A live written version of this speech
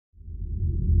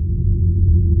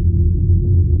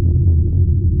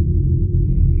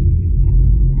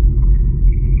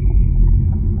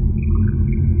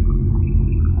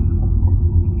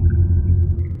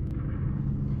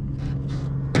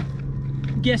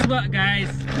Guess what, guys?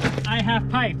 I have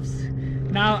pipes.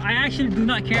 Now, I actually do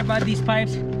not care about these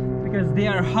pipes because they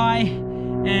are high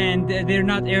and they're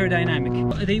not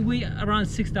aerodynamic. They weigh around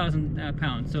 6,000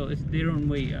 pounds, so they don't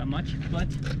weigh much, but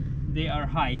they are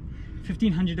high.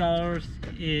 $1,500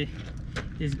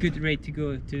 is good rate to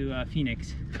go to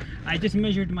Phoenix. I just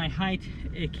measured my height.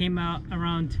 It came out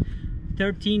around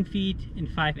 13 feet and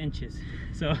 5 inches.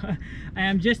 So I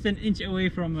am just an inch away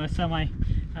from a semi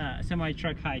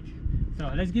truck height.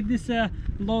 So let's get this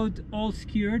load all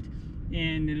secured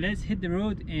and let's hit the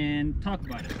road and talk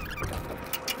about it.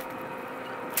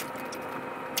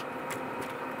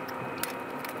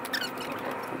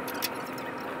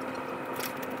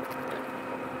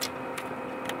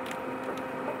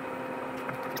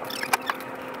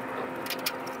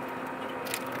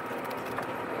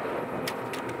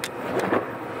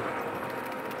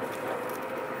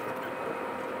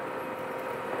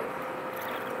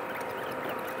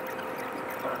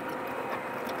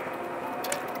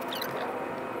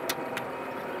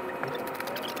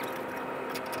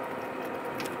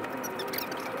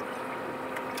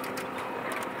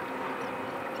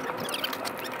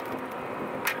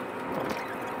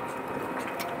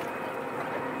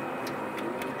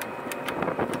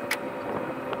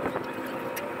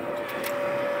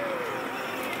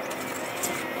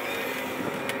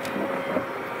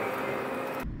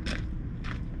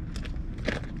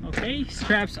 Okay,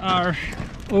 straps are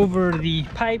over the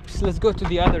pipes. Let's go to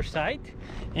the other side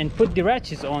and put the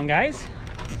ratchets on, guys.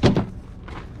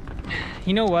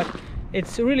 You know what?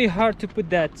 It's really hard to put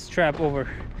that strap over,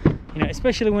 you know,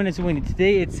 especially when it's windy.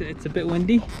 Today it's a bit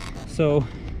windy, so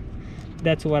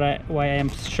that's why I am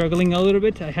struggling a little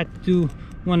bit. I had to do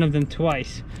one of them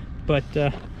twice, but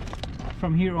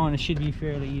from here on it should be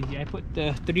fairly easy. I put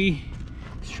 3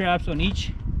 straps on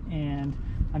each, and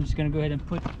I'm just gonna go ahead and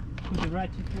put the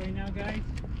ratchets right now, guys.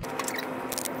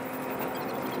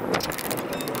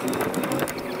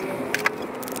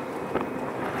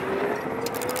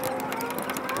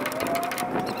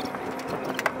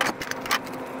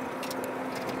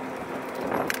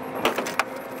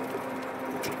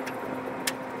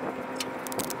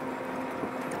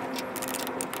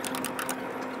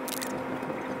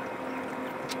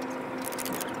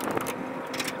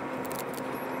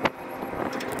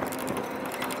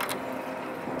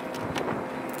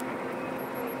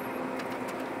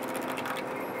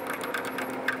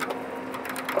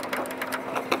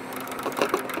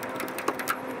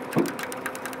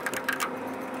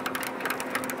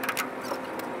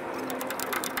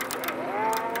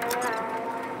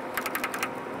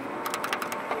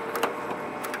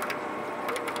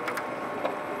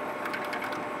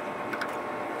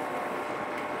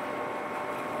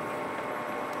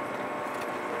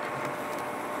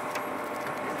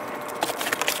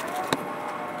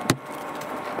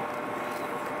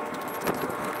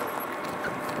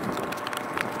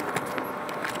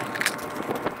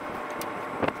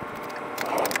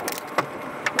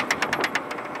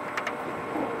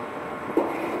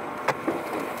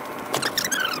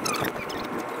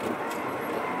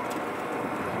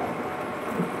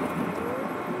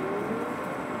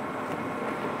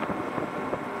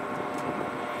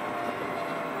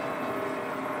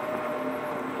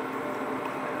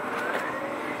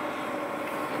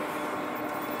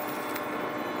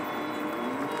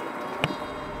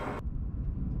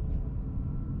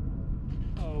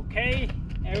 Okay,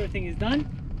 everything is done,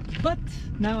 but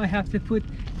now I have to put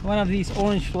one of these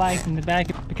orange flags in the back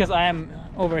because I am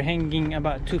overhanging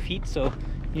about 2 feet, so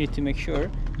you need to make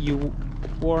sure you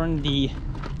warn the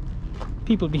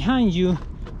people behind you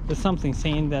with something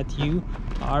saying that you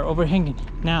are overhanging.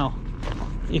 Now,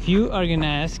 if you are gonna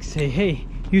ask, say, hey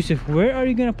Yusuf, where are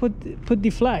you gonna put the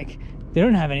flag? They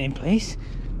don't have it in place.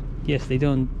 Yes, they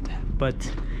don't, but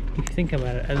if you think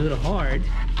about it a little hard,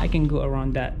 I can go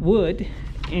around that wood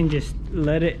and just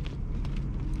let it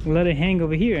hang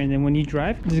over here, and then when you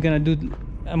drive, it's gonna do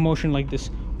a motion like this,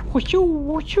 wachoo,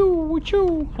 wachoo,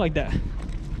 wachoo, like that.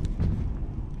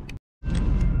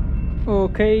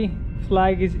 Okay,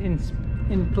 flag is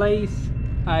in place.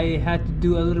 I had to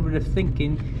do a little bit of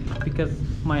thinking because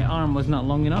my arm was not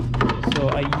long enough, so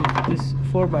I used this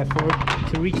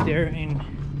 4x4 to reach there and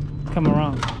come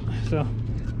around. So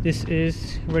this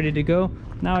is ready to go.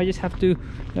 Now I just have to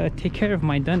take care of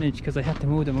my dunnage because I have to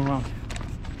move them around.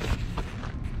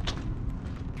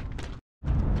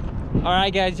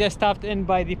 Alright guys, just stopped in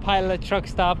by the Pilot truck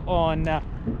stop on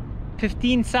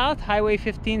 15 South, Highway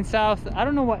 15 South. I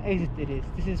don't know what exit it is.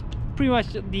 This is pretty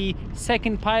much the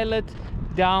second Pilot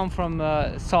down from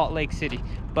Salt Lake City.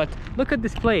 But look at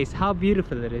this place, how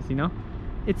beautiful it is, you know?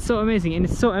 It's so amazing, and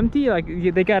it's so empty. Like,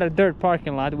 they got a dirt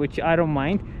parking lot, which I don't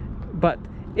mind. but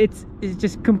it's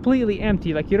just completely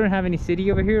empty. Like, you don't have any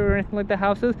city over here or anything like the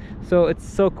houses, so it's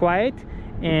so quiet.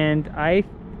 And I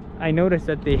noticed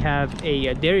that they have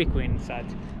a Dairy Queen inside.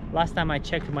 Last time I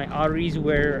checked, my arteries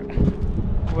were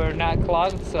not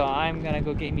clogged, so I'm gonna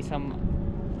go get me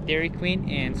some Dairy Queen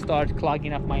and start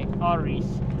clogging up my arteries.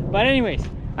 But anyways,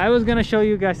 I was gonna show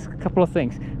you guys a couple of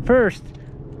things. First,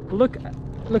 look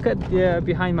at the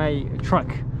behind my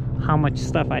truck, how much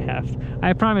stuff I have.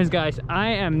 I promise, guys, I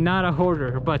am not a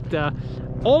hoarder, but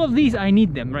all of these, I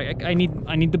need them, right? I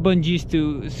need the bungees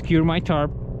to secure my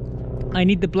tarp. I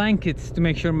need the blankets to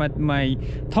make sure my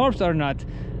tarps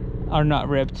are not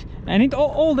ripped. I need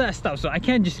all that stuff, so I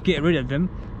can't just get rid of them,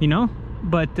 you know.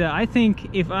 But I think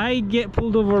if I get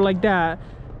pulled over like that,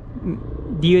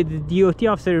 the DOT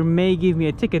officer may give me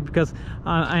a ticket, because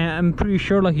I'm pretty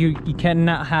sure like you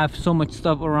cannot have so much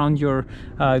stuff around your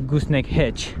gooseneck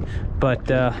hitch. But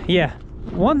yeah,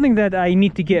 one thing that I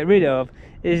need to get rid of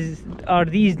are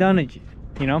these dunnages,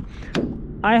 you know.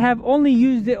 I have only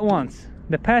used it once.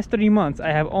 The past 3 months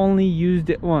I have only used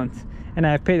it once, and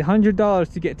I paid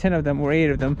 $100 to get 10 of them or 8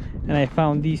 of them. And I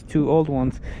found these 2 old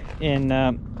ones in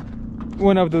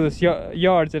one of those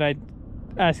yards, and I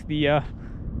asked the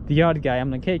yard guy, I'm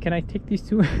like, hey, can I take these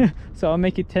 2? So I'll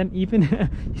make it 10 even.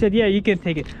 He said, yeah, you can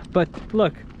take it. But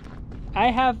look,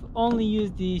 I have only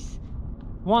used these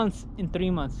once in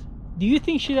 3 months. Do you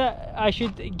think I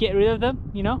should get rid of them,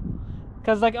 you know?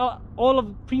 Because like all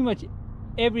of pretty much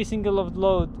every single of the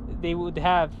load, they would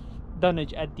have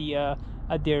dunnage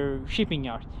at their shipping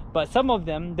yard. But some of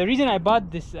them, the reason I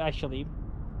bought this actually,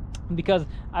 because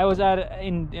I was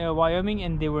in Wyoming,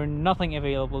 and there were nothing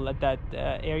available at that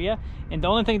area, and the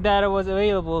only thing that was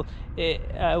available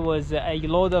was a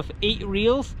load of 8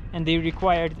 reels, and they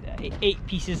required 8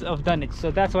 pieces of dunnage.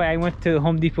 So that's why I went to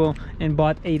Home Depot and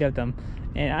bought 8 of them,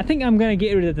 and I think I'm gonna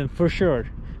get rid of them for sure,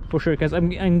 because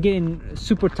I'm getting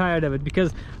super tired of it,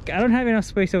 because I don't have enough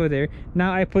space over there.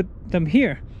 Now I put them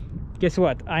here. Guess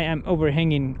what? I am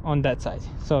overhanging on that side.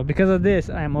 So because of this,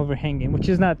 I am overhanging, which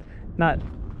is not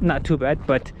too bad.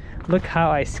 But look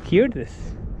how I skewered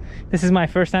this. This is my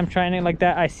first time trying it like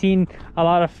that. I seen a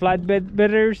lot of flatbed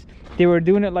bidders, they were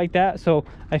doing it like that, so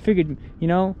I figured, you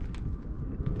know,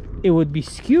 it would be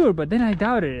skewered, but then I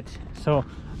doubted it. So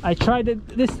I tried it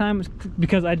this time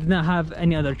because I did not have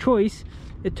any other choice.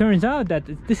 It turns out that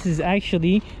this is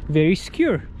actually very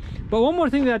secure. But one more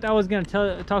thing that I was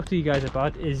gonna talk to you guys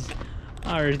about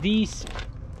are these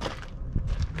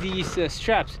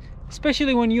straps,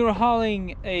 especially when you're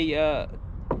hauling a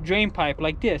drain pipe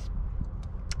like this.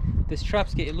 The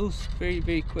straps get loose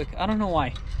very quick. I don't know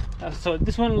why. So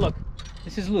this one, look,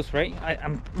 this is loose, right?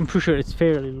 I'm pretty sure it's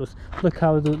fairly loose. Look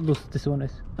how loose this one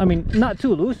is. I mean, not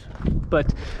too loose,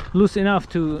 but loose enough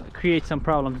to create some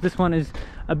problems. This one is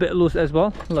a bit loose as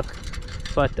well, look.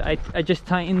 But I just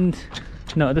tightened.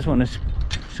 No, this one is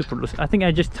super loose. I think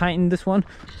I just tightened this one,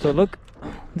 so look,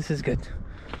 this is good.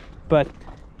 But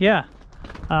yeah,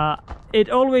 it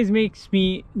always makes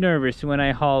me nervous when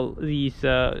I haul these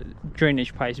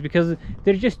drainage pipes, because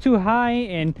they're just too high,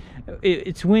 and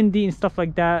it's windy and stuff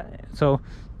like that. So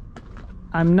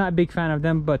I'm not a big fan of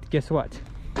them. But guess what,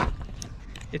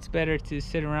 it's better to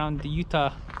sit around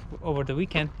Utah over the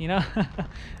weekend, you know.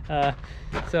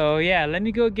 So yeah, let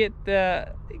me go get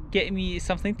me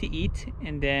something to eat,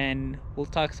 and then we'll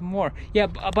talk some more. Yeah,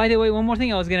 by the way, one more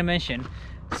thing I was gonna mention.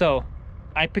 So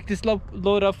I picked this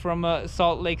load up from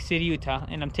Salt Lake City, Utah,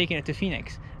 and I'm taking it to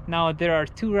Phoenix. Now there are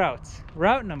 2 routes.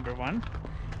 Route number 1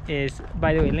 is,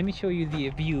 by the way, let me show you the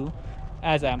view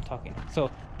as I'm talking. So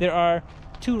there are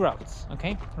 2 routes,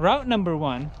 okay? Route number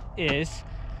 1 is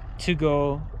to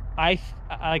go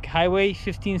like Highway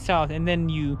 15 south, and then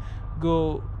you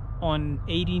go on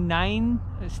 89,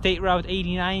 State Route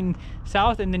 89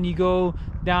 south, and then you go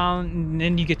down, and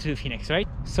then you get to Phoenix, right?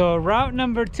 So route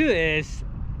number 2 is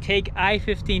take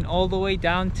I-15 all the way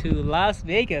down to Las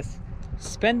Vegas,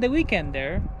 spend the weekend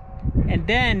there, and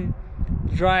then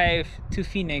drive to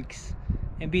Phoenix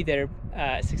and be there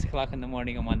at 6 o'clock in the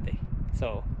morning on Monday.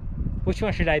 So which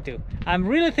one should I do? I'm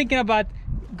really thinking about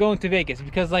going to Vegas,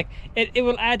 because like it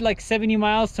will add like 70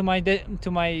 miles to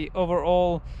my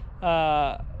overall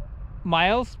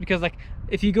miles, because like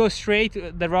if you go straight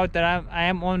the route that I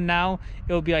am on now,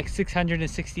 it will be like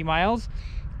 660 miles.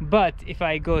 But if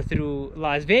I go through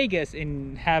Las Vegas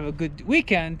and have a good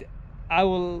weekend, I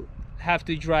will have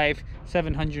to drive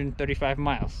 735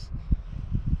 miles.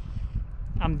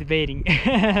 I'm debating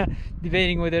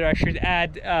debating whether I should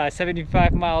add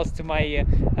 75 miles to my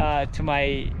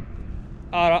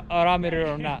odometer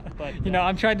or not. But you know,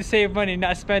 I'm trying to save money,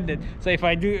 not spend it. So if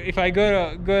I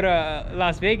go to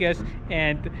Las Vegas,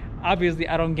 and obviously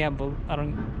I don't gamble,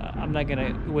 I'm not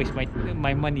gonna waste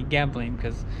my money gambling,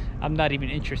 because I'm not even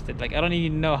interested. Like, I don't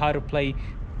even know how to play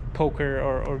poker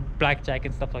or blackjack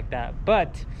and stuff like that.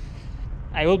 But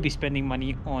I will be spending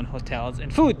money on hotels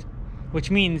and food, which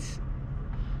means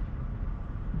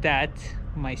that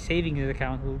my savings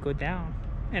account will go down,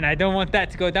 and I don't want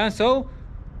that to go down. So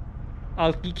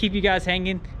I'll keep you guys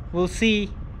hanging. We'll see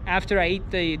after I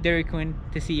eat the Dairy Queen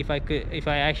to see if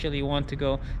I actually want to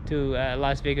go to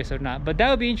Las Vegas or not. But that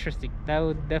would be interesting. That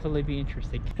would definitely be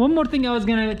interesting. One more thing I was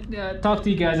gonna talk to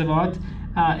you guys about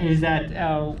is that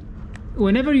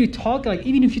whenever you talk, like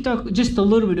even if you talk just a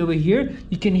little bit over here,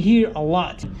 you can hear a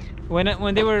lot.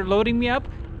 When they were loading me up,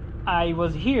 I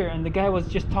was here and the guy was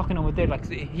just talking over there, like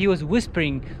he was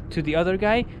whispering to the other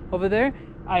guy over there.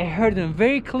 I heard him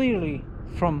very clearly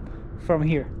from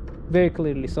here, very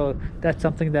clearly. So that's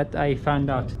something that I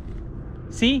found out.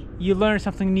 See, you learn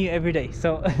something new every day.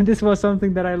 So this was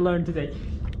something that I learned today.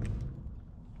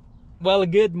 Well,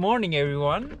 good morning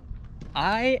everyone.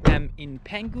 I am in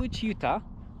Panguitch, Utah,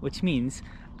 which means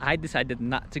I decided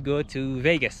not to go to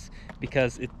Vegas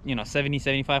because it, you know,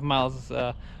 75 miles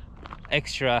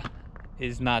extra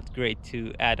is not great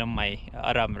to add on my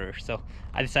odometer. So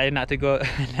I decided not to go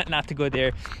not to go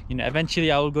there. You know,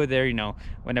 eventually I will go there, you know,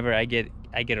 whenever I get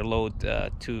a load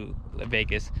to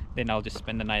Vegas, then I'll just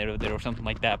spend the night over there or something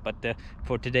like that. But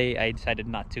for today I decided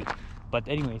not to. But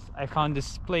anyways, I found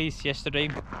this place yesterday.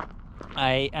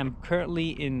 I am currently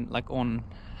in on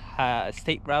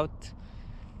state route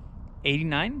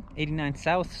 89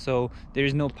 south, so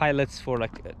there's no pilots for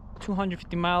like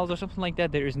 250 miles or something like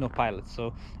that. There is no pilots.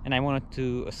 So, and I wanted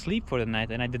to sleep for the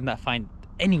night, and I did not find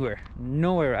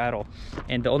nowhere at all.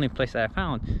 And the only place that I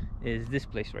found is this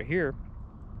place right here.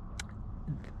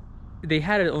 They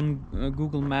had it on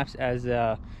Google Maps as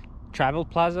a travel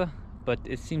plaza, but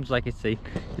it seems like it's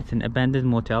an abandoned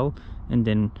motel, and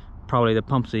then probably the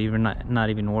pumps are even not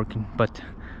even working. But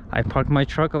I parked my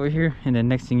truck over here, and the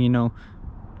next thing you know,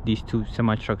 these two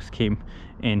semi trucks came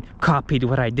and copied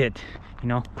what I did. You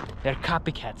know, they're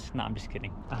copycats. No, I'm just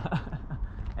kidding.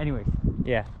 Anyways,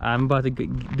 yeah, I'm about to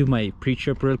do my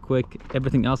pre-trip real quick.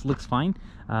 Everything else looks fine.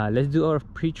 Let's do our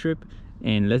pre-trip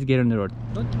and let's get on the road.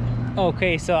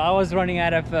 Okay, so I was running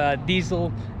out of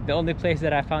diesel. The only place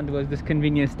that I found was this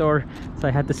convenience store, so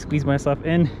I had to squeeze myself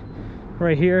in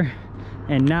right here.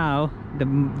 And now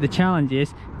the challenge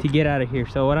is to get out of here.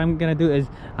 So what I'm gonna do is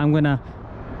I'm gonna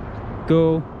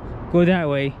go that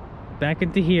way back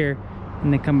into here,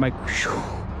 and then come back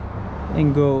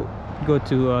and go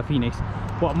to Phoenix.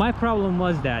 Well, my problem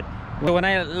was that when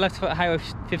I left Highway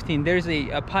 15, there's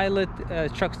a pilot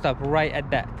truck stop right at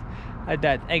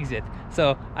that exit.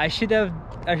 So I should have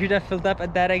filled up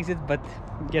at that exit, but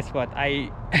guess what?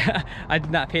 I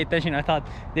did not pay attention. I thought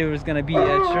there was gonna be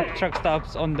truck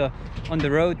stops on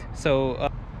the road. So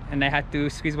and I had to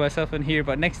squeeze myself in here.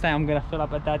 But next time I'm gonna fill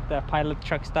up at that pilot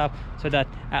truck stop, so that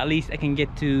at least I can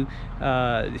get to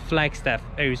Flagstaff,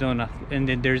 Arizona, and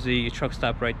then there's a truck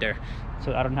stop right there,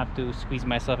 so I don't have to squeeze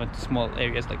myself into small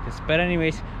areas like this. But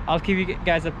anyways, I'll keep you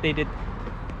guys updated.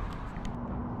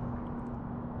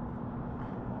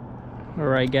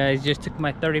 Alright guys, just took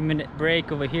my 30-minute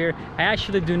break over here. I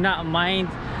actually do not mind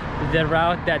the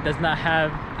route that does not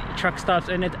have truck stops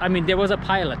in it. I mean, there was a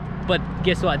pilot, but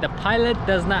guess what? The pilot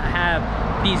does not have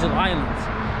diesel islands.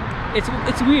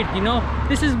 It's weird, you know.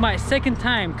 This is my second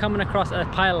time coming across a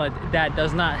pilot that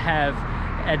does not have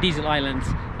diesel islands.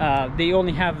 They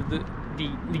only have the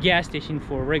gas station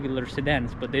for regular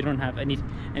sedans, but they don't have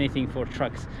anything for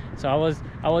trucks. So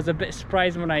I was a bit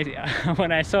surprised when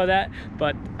I saw that,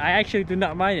 but I actually do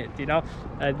not mind it, you know.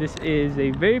 This is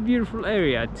a very beautiful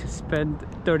area to spend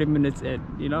 30 minutes in,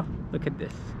 you know. Look at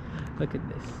this.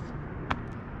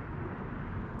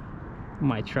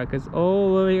 My truck is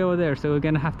all the way over there, so we're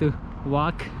gonna have to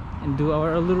walk and do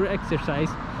our little exercise.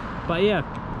 But yeah,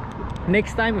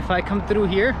 next time if I come through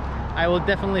here, I will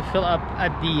definitely fill up at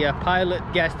the pilot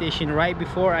gas station right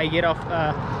before I get off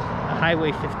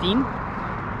Highway 15,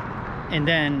 and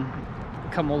then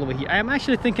come all over here. I am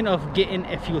actually thinking of getting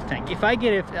a fuel tank. If I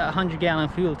get a 100-gallon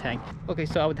fuel tank, okay,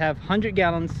 so I would have 100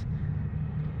 gallons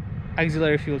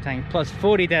auxiliary fuel tank plus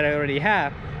 40 that I already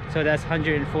have, so that's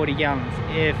 140 gallons.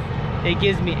 If it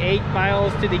gives me 8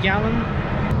 miles to the gallon,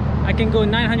 I can go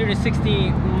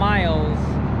 960 miles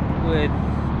with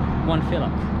one fill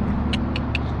up.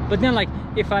 But then, like,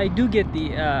 if I do get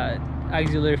the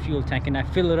auxiliary fuel tank and I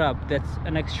fill it up, that's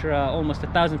an extra almost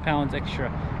 1,000 pounds extra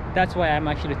That's why I'm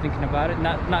actually thinking about it.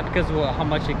 Not because of how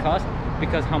much it costs,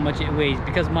 because how much it weighs.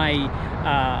 Because my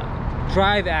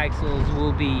drive axles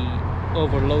will be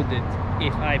overloaded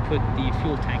if I put the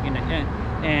fuel tank in it.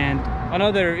 And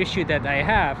another issue that I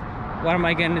have, what am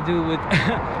I gonna do with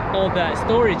all that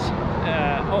storage,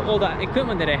 all that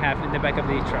equipment that I have in the back of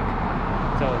the truck?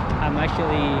 So I'm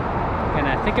actually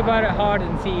gonna think about it hard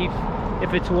and see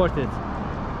if it's worth it.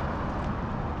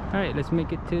 All right, let's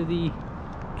make it to the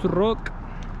truck.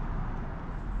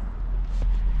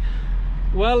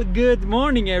 Well, good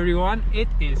morning everyone. It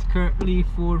is currently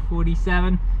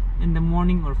 4:47 in the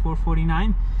morning, or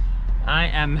 4:49. I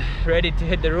am ready to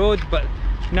hit the road, but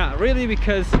not really,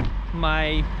 because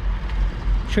my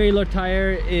trailer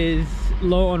tire is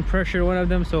low on pressure, one of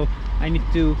them, so I need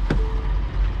to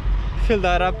fill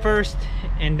that up first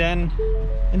and then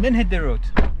hit the road.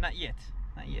 Not yet.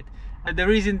 The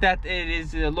reason that it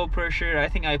is low pressure, I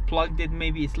think I plugged it,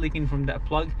 maybe it's leaking from that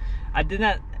plug. I did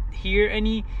not hear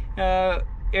any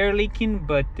air leaking,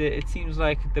 but it seems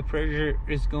like the pressure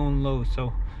is going low,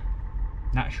 so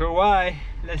not sure why.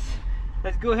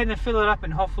 Let's go ahead and fill it up,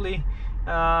 and hopefully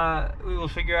we will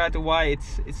figure out why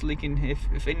it's leaking.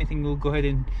 If anything, we'll go ahead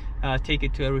and take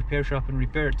it to a repair shop and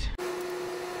repair it.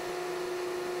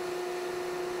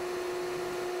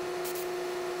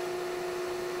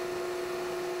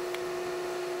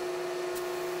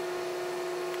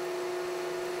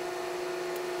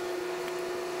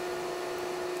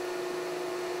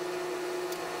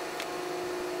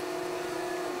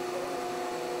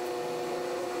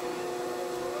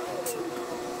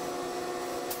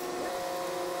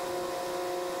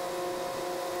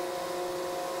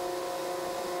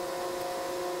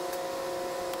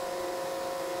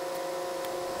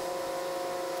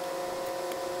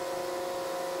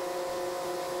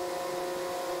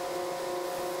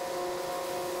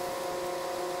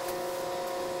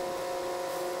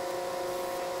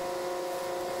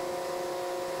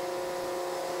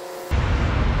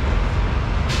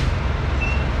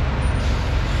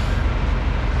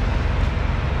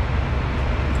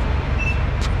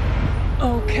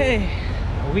 Okay,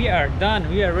 we are done.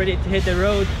 We are ready to hit the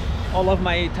road. All of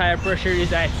my tire pressure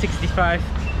is at 65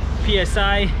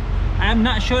 psi. I'm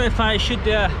not sure if I should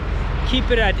keep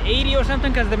it at 80 or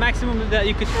something, because the maximum that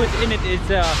you could put in it is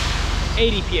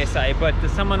 80 psi, but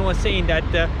someone was saying that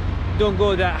don't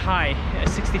go that high.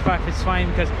 65 is fine,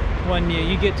 because when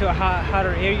you get to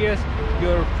hotter areas,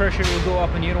 your pressure will go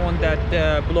up and you don't want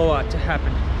that blowout to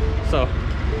happen. So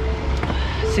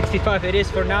 65 it is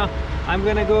for now. I'm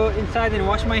gonna go inside and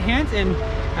wash my hands and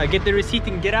get the receipt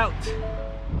and get out.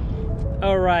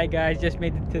 All right guys, just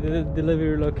made it to the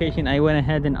delivery location. I went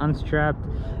ahead and unstrapped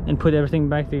and put everything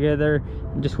back together.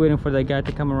 I'm just waiting for the guy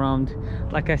to come around.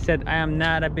 Like I said, I am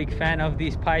not a big fan of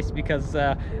these pipes, because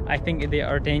I think they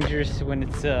are dangerous when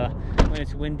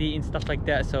it's windy and stuff like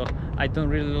that. So I don't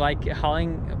really like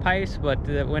hauling pipes, but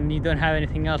when you don't have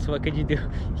anything else, what could you do?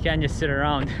 You can't just sit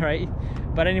around, right?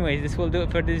 But anyways, this will do it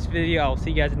for this video. I'll see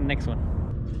you guys in the next one.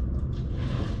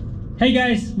 Hey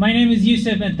guys, my name is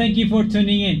Yusuf, and thank you for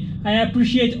tuning in. I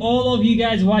appreciate all of you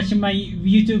guys watching my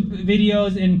YouTube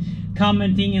videos and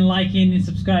commenting and liking and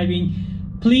subscribing.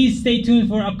 Please stay tuned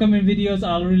for upcoming videos.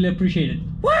 I'll really appreciate it.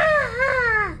 Woo!